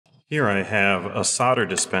Here I have a solder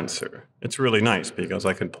dispenser. It's really nice because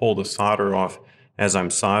I can pull the solder off as I'm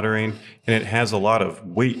soldering, and it has a lot of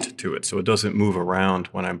weight to it, so it doesn't move around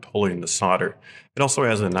when I'm pulling the solder. It also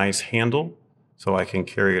has a nice handle, so I can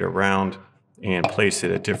carry it around and place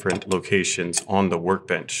it at different locations on the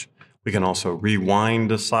workbench. We can also rewind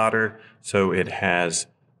the solder so it has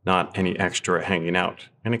not any extra hanging out.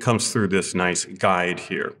 And it comes through this nice guide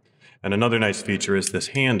here. And another nice feature is this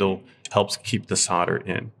handle helps keep the solder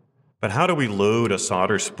in. But how do we load a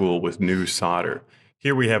solder spool with new solder?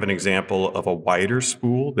 Here we have an example of a wider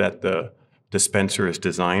spool that the dispenser is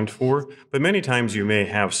designed for, but many times you may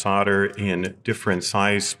have solder in different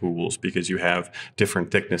size spools because you have different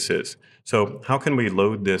thicknesses. So how can we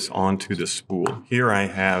load this onto the spool? Here I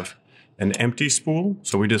have an empty spool,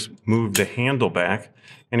 so we just move the handle back,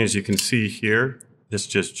 and as you can see here,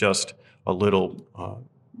 this is just a little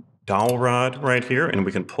dowel rod right here, and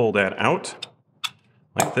we can pull that out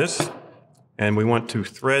like this, and we want to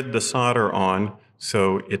thread the solder on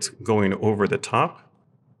so it's going over the top.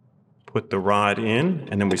 Put the rod in,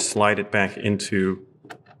 and then we slide it back into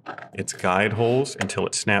its guide holes until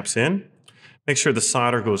it snaps in. Make sure the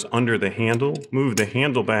solder goes under the handle, move the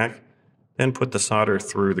handle back, then put the solder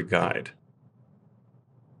through the guide.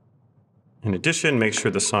 In addition, make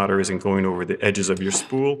sure the solder isn't going over the edges of your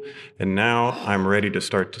spool, and now I'm ready to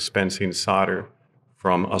start dispensing solder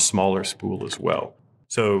from a smaller spool as well.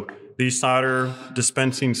 So these solder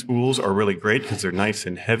dispensing spools are really great because they're nice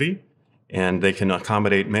and heavy, and they can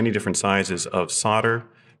accommodate many different sizes of solder,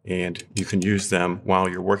 and you can use them while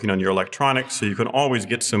you're working on your electronics, so you can always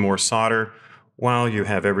get some more solder while you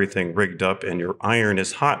have everything rigged up and your iron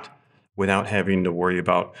is hot without having to worry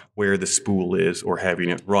about where the spool is or having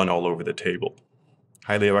it run all over the table.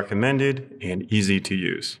 Highly recommended and easy to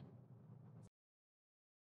use.